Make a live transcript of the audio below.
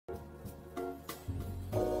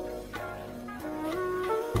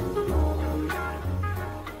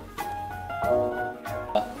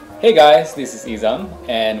Hey guys, this is Izam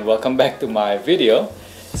and welcome back to my video.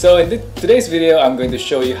 So in today's video, I'm going to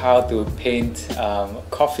show you how to paint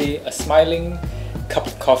a smiling cup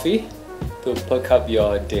of coffee to perk up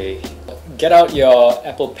your day. Get out your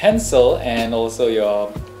Apple Pencil and also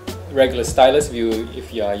your regular stylus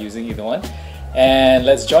if you are using either one. And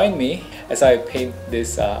let's join me as I paint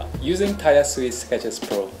this using Tayasui Sketches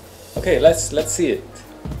Pro. Okay, let's see it.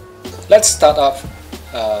 Let's start off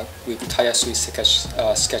with Tayasui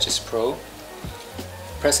Sketches Pro.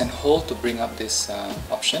 Press and hold to bring up these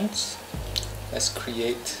options. Let's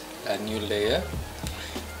create a new layer,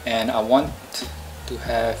 and I want to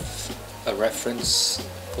have a reference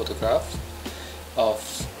photograph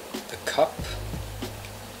of the cup,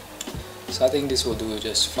 so I think this will do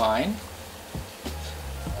just fine.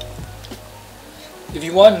 If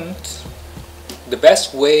you want, the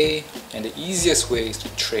best way and the easiest way is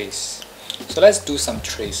to trace. So let's do some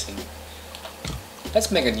tracing.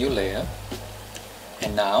 Let's make a new layer,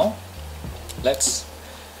 and now let's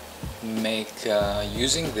make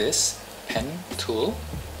using this pen tool,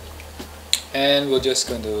 and we're just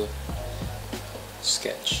going to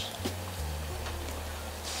sketch.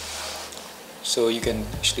 So you can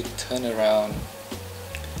actually turn around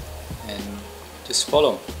and just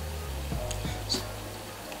follow.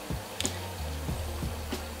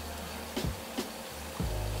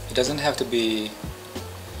 It doesn't have to be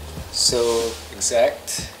so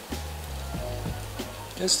exact,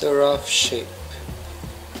 just a rough shape.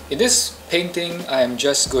 In this painting, I am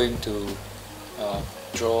just going to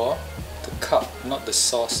draw the cup, not the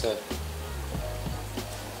saucer.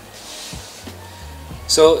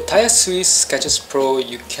 So Tayasui Sketches Pro,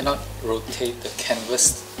 you cannot rotate the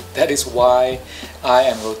canvas. That is why I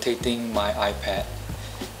am rotating my iPad.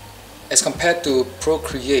 As compared to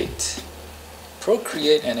Procreate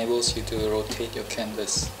enables you to rotate your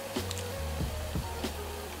canvas.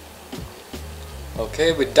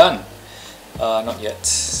 Okay, we're done. Not yet.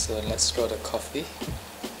 So let's draw the coffee.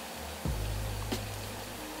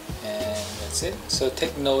 And that's it. So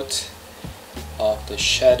take note of the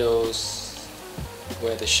shadows,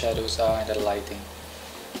 where the shadows are and the lighting.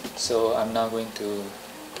 So I'm now going to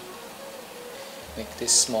make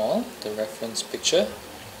this small, the reference picture.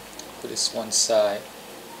 Put this one side.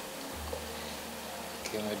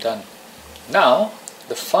 Okay, we're done. Now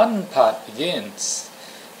the fun part begins.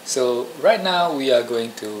 So right now we are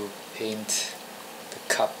going to paint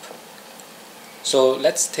the cup. So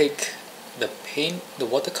let's take the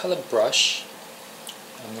watercolor brush.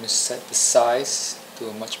 I'm going to set the size to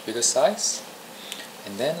a much bigger size,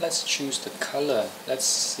 and then let's choose the color. Let's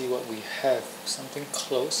see what we have, something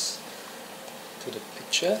close to the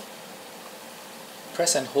picture.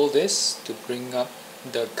 Press and hold this to bring up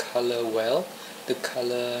the color the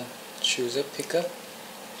color chooser picker.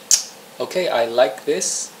 Okay, I like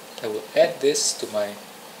this. I will add this to my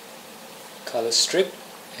color strip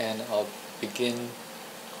and I'll begin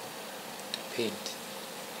to paint.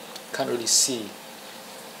 Can't really see,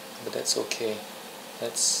 but that's okay.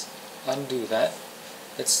 Let's undo that.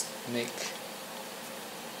 Let's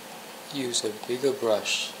use a bigger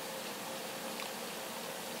brush.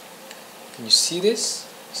 Can you see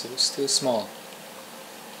this? So it's still small.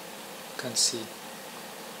 Can't see.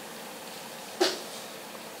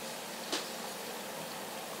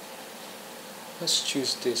 Let's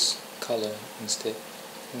choose this color instead.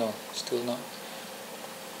 No, still not.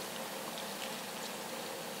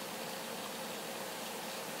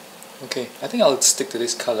 Okay, I think I'll stick to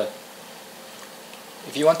this color.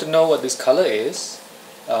 If you want to know what this color is,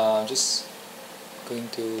 I'm just going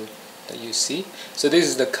to let you see. So this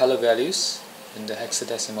is the color values in the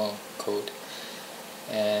hexadecimal code,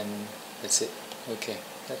 and that's it. Okay,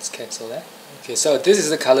 let's cancel that. Okay, so this is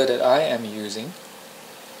the color that I am using.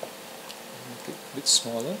 A bit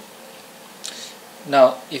smaller.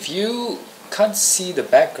 Now if you can't see the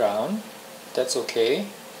background, that's okay,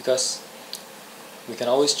 because we can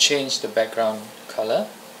always change the background color.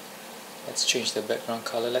 Let's change the background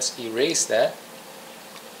color. Let's erase that.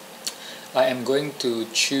 I am going to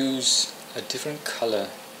choose a different color.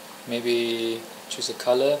 Maybe choose a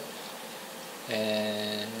color,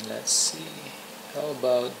 and let's see, how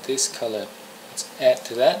about this color? Let's add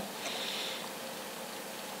to that.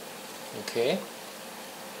 Okay,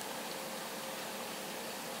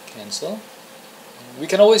 cancel. We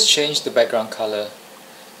can always change the background color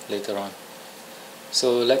later on.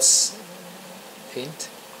 So let's paint.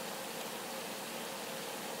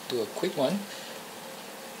 Do a quick one.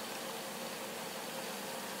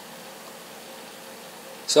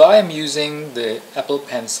 So I am using the Apple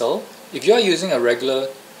Pencil. If you are using a regular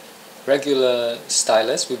regular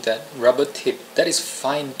stylus with that rubber tip. That is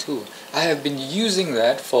fine too. I have been using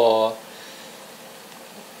that for,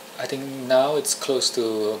 I think now it's close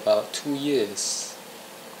to about 2 years,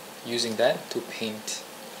 using that to paint.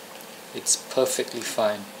 It's perfectly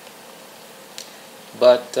fine.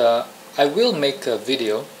 But I will make a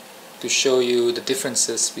video to show you the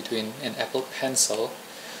differences between an Apple Pencil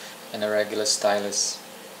and a regular stylus,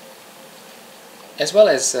 as well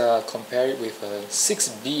as compare it with a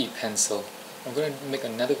 6B pencil. I'm going to make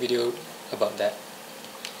another video about that.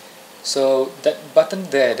 So that button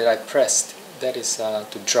there that I pressed, that is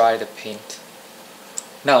to dry the paint.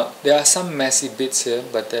 Now there are some messy bits here,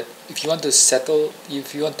 but that if you want to settle,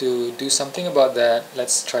 if you want to do something about that,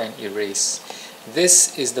 let's try and erase.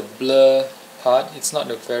 This is the blur part. It's not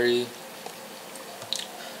a very...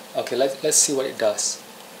 Okay, let's see what it does.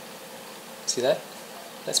 See that?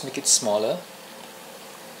 Let's make it smaller.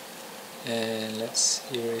 And let's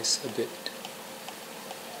erase a bit.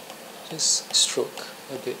 Just stroke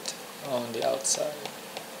a bit on the outside.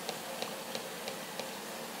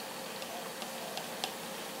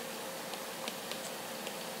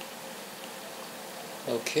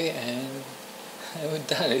 Okay, and we're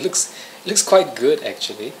done. It looks quite good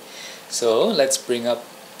actually. So let's bring up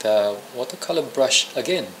the watercolor brush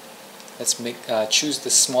again. Let's choose the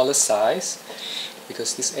smaller size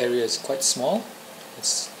because this area is quite small.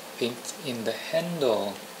 Let's paint in the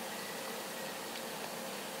handle.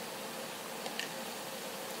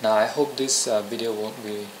 Now I hope this video won't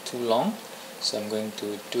be too long, so I'm going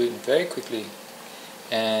to do it very quickly,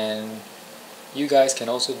 and you guys can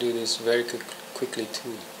also do this very quickly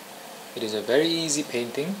too. It is a very easy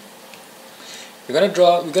painting. We're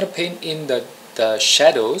gonna paint in the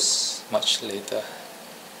shadows much later.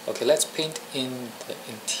 Okay, let's paint in the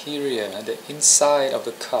interior, the inside of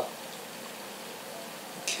the cup.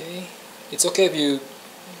 Okay, it's okay if you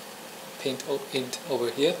paint over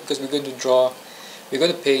here because we're going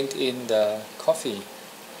to paint in the coffee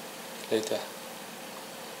later.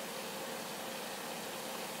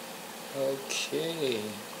 Okay,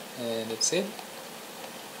 and that's it.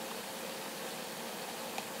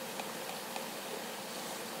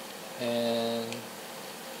 And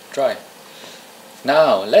dry.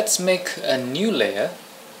 Now let's make a new layer,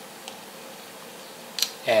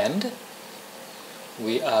 and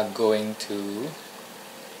we are going to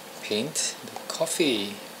paint the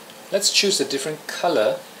coffee. Let's choose a different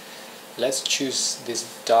color. Let's choose this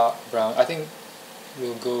dark brown. I think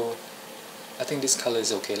this color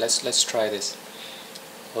is okay. Let's try this.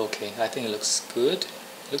 Okay, I think it looks good.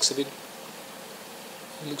 It looks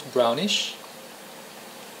brownish.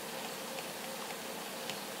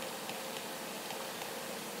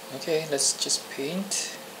 Okay, let's just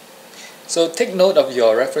paint. So take note of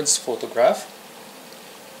your reference photograph,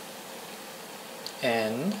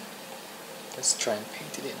 and let's try and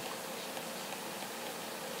paint it in.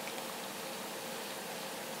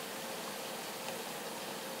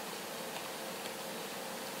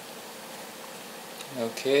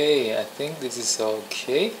 Okay, I think this is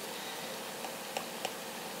okay.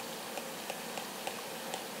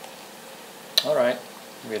 Alright,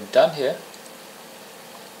 we're done here.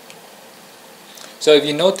 So if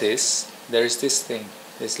you notice, there is this thing,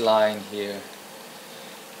 this line here.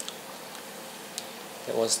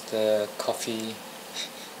 That was the coffee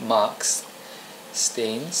marks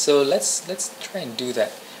stain. So let's try and do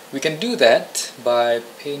that. We can do that by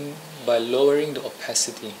lowering the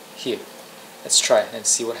opacity here. Let's try and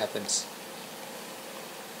see what happens.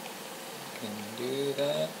 Can do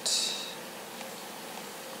that.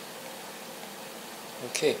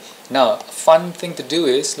 Okay, now a fun thing to do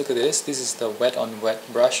is, look at this, this is the wet on wet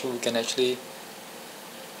brush. We can actually,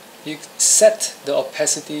 you set the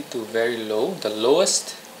opacity to very low, the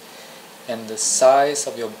lowest, and the size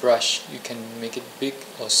of your brush, you can make it big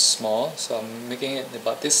or small. So I'm making it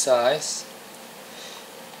about this size,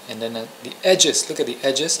 and then the edges, look at the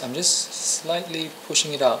edges, I'm just slightly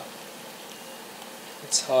pushing it out.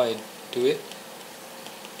 That's how I do it,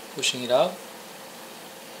 pushing it out.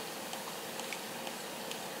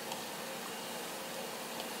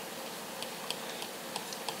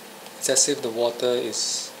 It's as if the water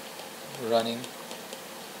is running,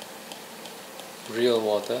 real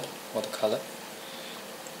watercolor.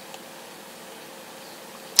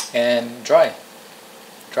 And dry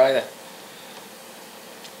that.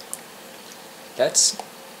 Let's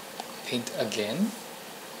paint again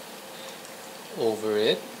over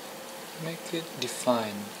it, make it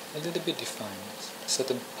define, a little bit defined,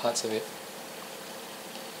 certain parts of it.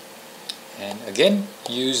 And again,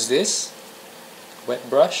 use this wet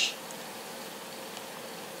brush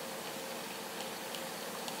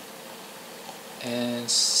and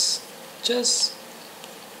just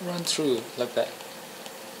run through like that.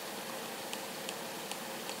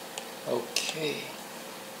 Okay,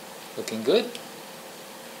 looking good.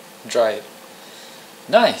 Dry it.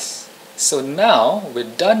 Nice. So now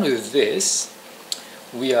we're done with this.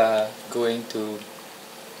 We are going to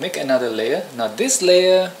make another layer. Now this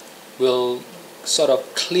layer will sort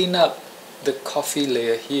of clean up the coffee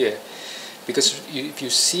layer here, because if you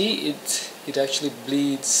see it actually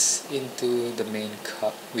bleeds into the main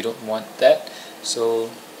cup. We don't want that. So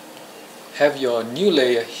have your new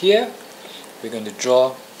layer here. We're going to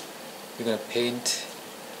draw, we're going to paint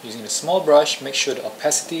using a small brush. Make sure the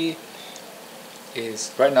opacity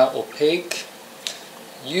is right now opaque.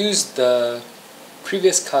 Use the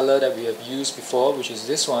previous color that we have used before, which is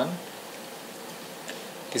this one.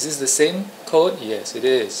 Is this the same coat? Yes, it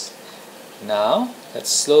is. Now let's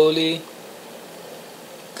slowly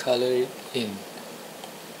color it in.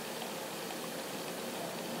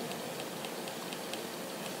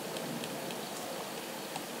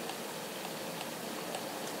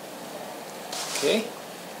 Okay,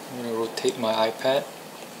 I'm going to rotate my iPad.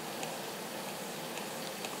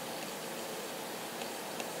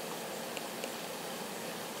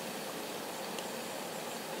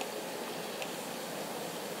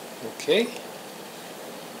 Okay,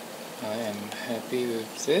 I am happy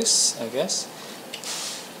with this, I guess.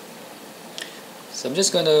 So I'm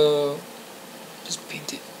just gonna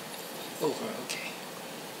paint it over. Okay,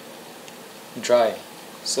 dry.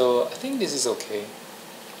 So I think this is okay.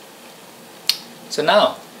 So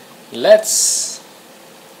now let's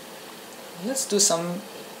do some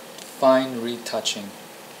fine retouching.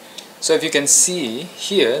 So if you can see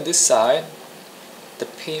here, this side, the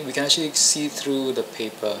paint, we can actually see through the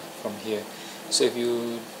paper from here. So if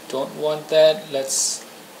you don't want that, let's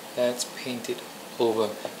paint it over.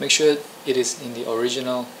 Make sure it is in the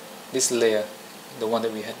original, this layer, the one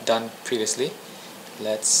that we had done previously.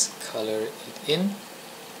 Let's color it in.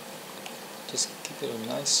 Just give it a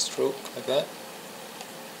nice stroke like that,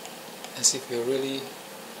 as if you're really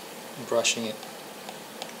brushing it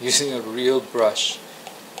using a real brush.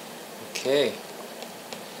 Okay,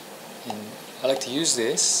 and I like to use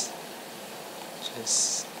this,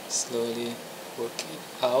 just slowly work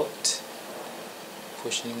it out,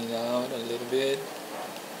 pushing it out a little bit.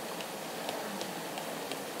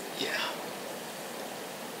 Yeah,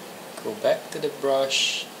 go back to the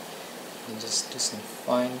brush and just do some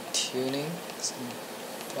fine tuning, some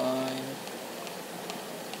fine,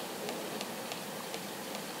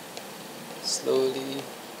 slowly.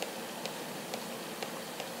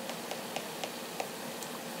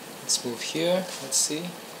 Let's move here, let's see.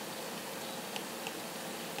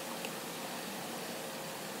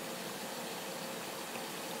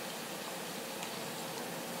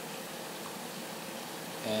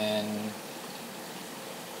 And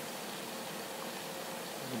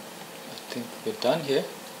I think we're done here.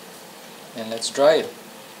 And let's dry it.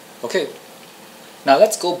 Okay, now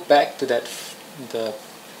let's go back to that the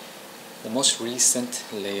most recent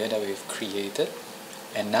layer that we've created.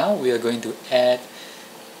 And now we are going to add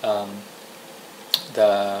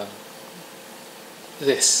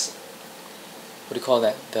this, what do you call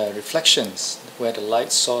that, the reflections, where the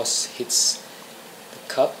light source hits the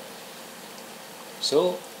cup.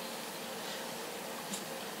 So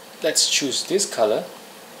let's choose this color.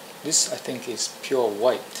 This I think is pure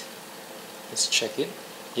white. Let's check it.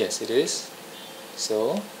 Yes, it is.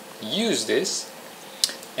 So use this,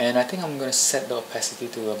 and I think I'm going to set the opacity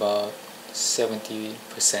to about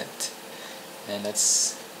 70%. And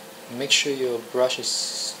let's make sure your brush is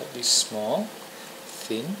slightly small,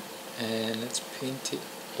 thin, and let's paint it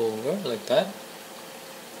over like that.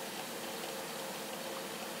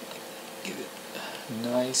 Give it a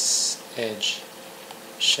nice edge,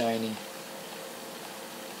 shiny.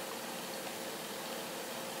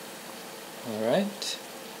 Alright,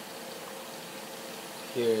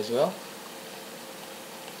 here as well.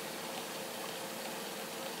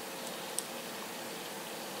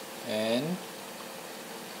 And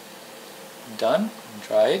done,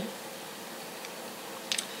 dried.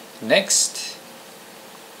 Next,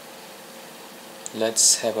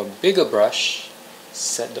 let's have a bigger brush,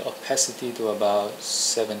 set the opacity to about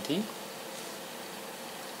 70,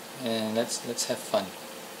 and let's have fun.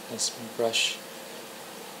 Let's brush.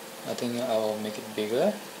 I think I will make it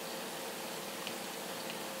bigger.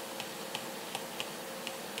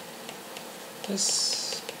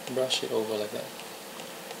 Just brush it over like that,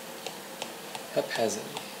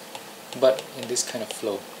 haphazardly, but in this kind of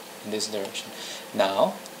flow, in this direction.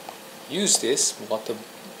 Now use this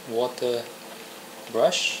water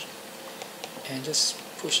brush and just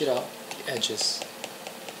push it out the edges,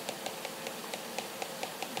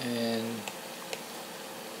 and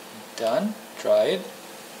Done. Dry it.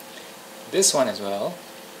 This one as well,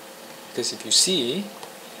 because if you see,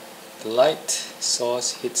 the light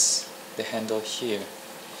source hits the handle here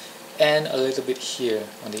and a little bit here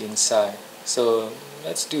on the inside. So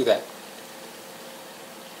let's do that.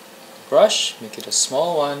 Brush, make it a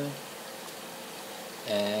small one,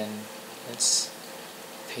 and let's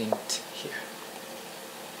paint here.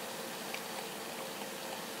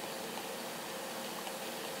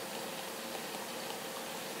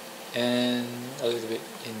 And a little bit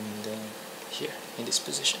in here, in this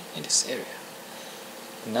position, in this area.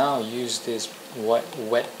 Now use this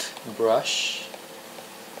wet brush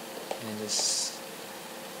and just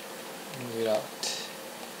move it out.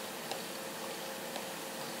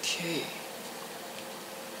 Okay.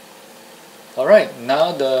 Alright,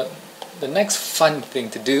 now the next fun thing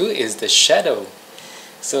to do is the shadow.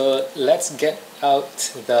 So let's get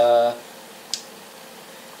out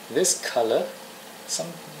this color, some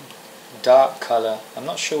dark color. I'm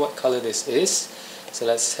not sure what color this is, so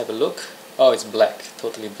let's have a look. Oh, it's black,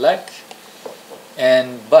 totally black.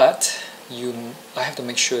 But I have to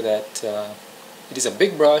make sure that it is a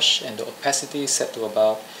big brush and the opacity is set to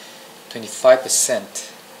about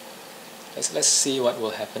 25%. Let's see what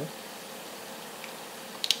will happen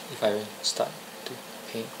if I start to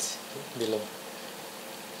paint below.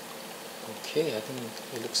 Okay, I think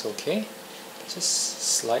it looks okay. Just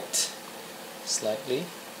slightly.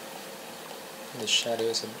 The shadow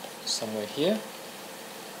is somewhere here.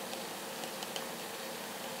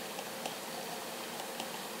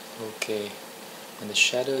 Okay, and the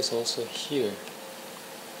shadow is also here.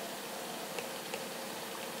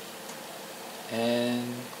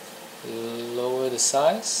 And lower the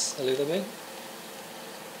size a little bit.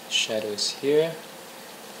 Shadow is here.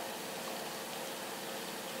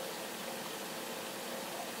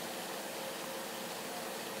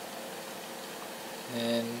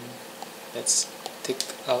 And let's take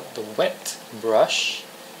out the wet brush.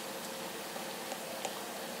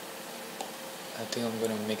 I think I'm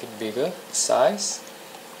going to make it bigger, size.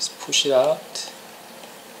 Just push it out.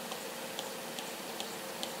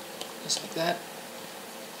 Just like that.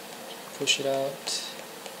 Push it out.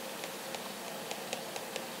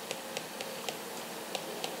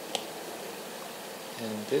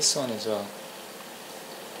 And this one as well.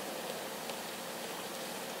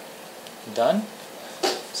 Done.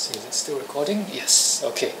 See, is it still recording? Yes.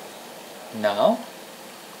 Okay. Now,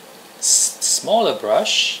 smaller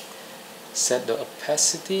brush. Set the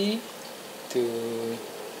opacity to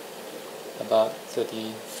about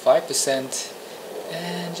 35%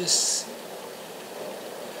 and just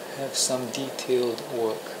have some detailed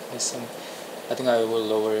work. I think I will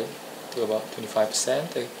lower it to about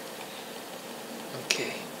 25%.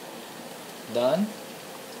 Okay, done.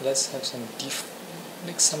 Let's have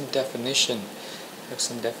make some definition.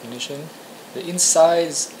 The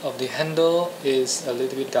insides of the handle is a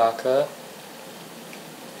little bit darker.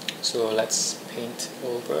 So let's paint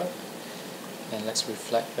over and let's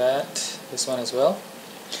reflect that. This one as well.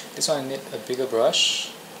 This one I need a bigger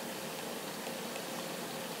brush.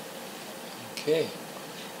 Okay.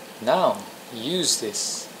 Now use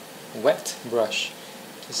this wet brush.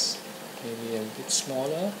 Just maybe a bit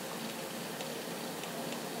smaller.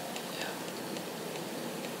 Yeah.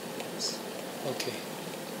 Okay.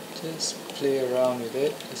 Just play around with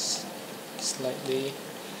it just slightly.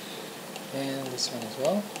 And this one as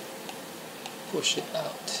well. Push it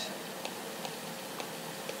out.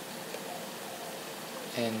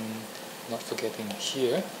 And not forgetting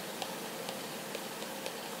here.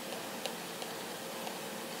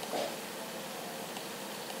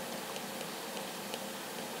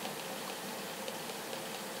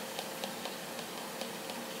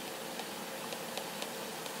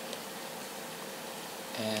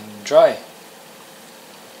 And dry.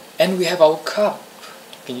 And we have our cup.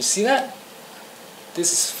 Can you see that?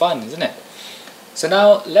 This is fun, isn't it? So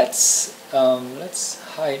now let's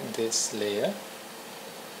hide this layer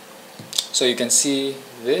so you can see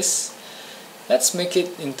this. Let's make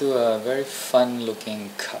it into a very fun looking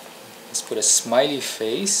cup. Let's put a smiley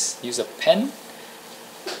face, use a pen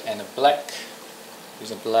and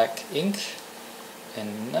use a black ink,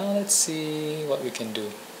 and now let's see what we can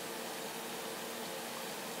do.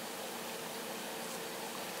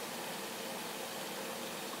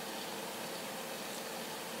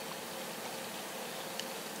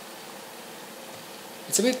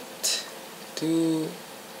 It's a bit too...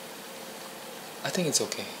 I think it's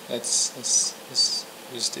okay. Let's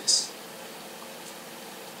use this.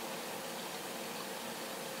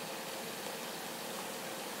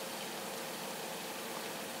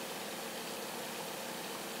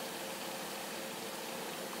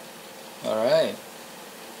 Alright.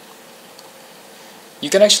 You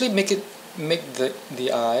can actually make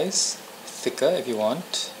the eyes thicker if you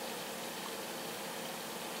want.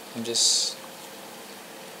 I'm just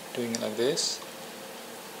doing it like this.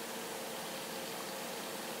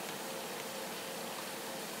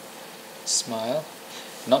 Smile,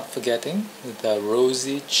 not forgetting the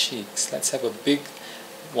rosy cheeks. Let's have a big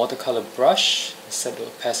watercolor brush, set the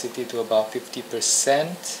opacity to about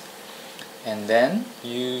 50%, and then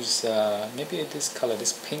use maybe this color,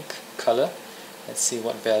 this pink color. Let's see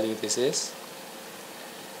what value this is,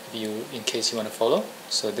 in case you want to follow.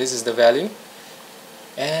 So this is the value,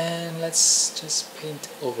 and let's just paint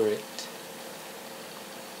over it,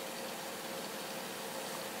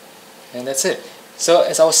 and that's it. So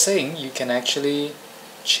as I was saying, you can actually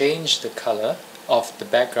change the color of the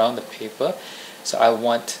background, the paper. So I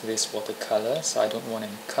want this watercolor, so I don't want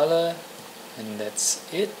any color, and that's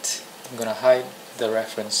it. I'm gonna hide the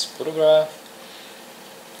reference photograph.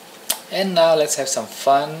 And now let's have some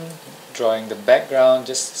fun drawing the background,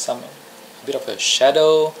 just a bit of a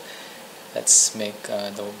shadow. Let's make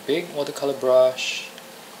the big watercolor brush,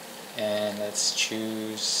 and let's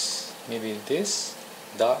choose maybe this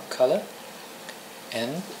dark color,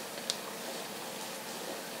 and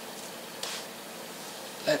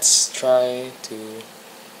let's try to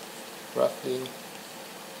roughly,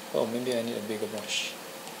 oh, maybe I need a bigger brush,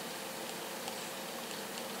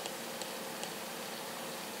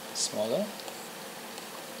 smaller.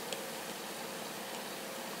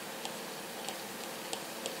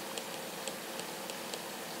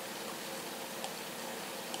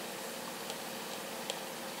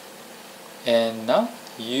 And now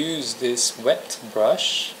use this wet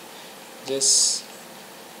brush, just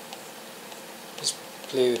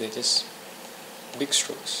play with it, just big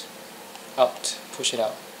strokes, out, push it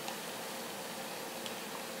out,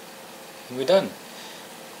 and we're done.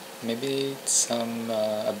 Maybe some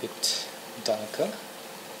a bit darker,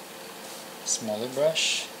 smaller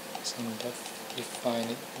brush, define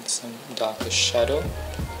it with some darker shadow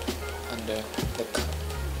under the cup.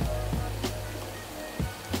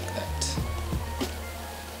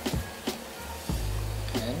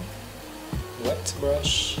 Wet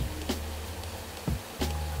brush,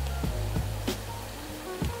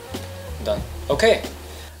 done. Okay,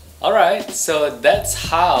 alright, so that's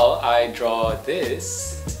how I draw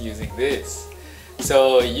this using this.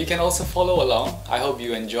 So you can also follow along. I hope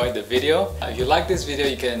you enjoyed the video. If you like this video,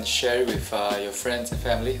 you can share it with your friends and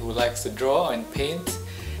family who likes to draw and paint.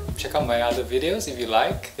 Check out my other videos if you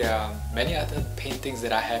like. There are many other paintings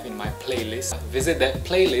that I have in my playlist. Visit that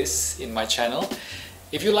playlist in my channel.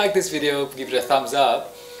 If you like this video, give it a thumbs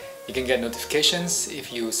up. You can get notifications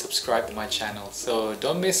if you subscribe to my channel. So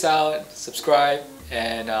don't miss out, subscribe,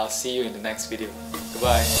 and I'll see you in the next video.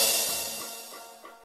 Goodbye.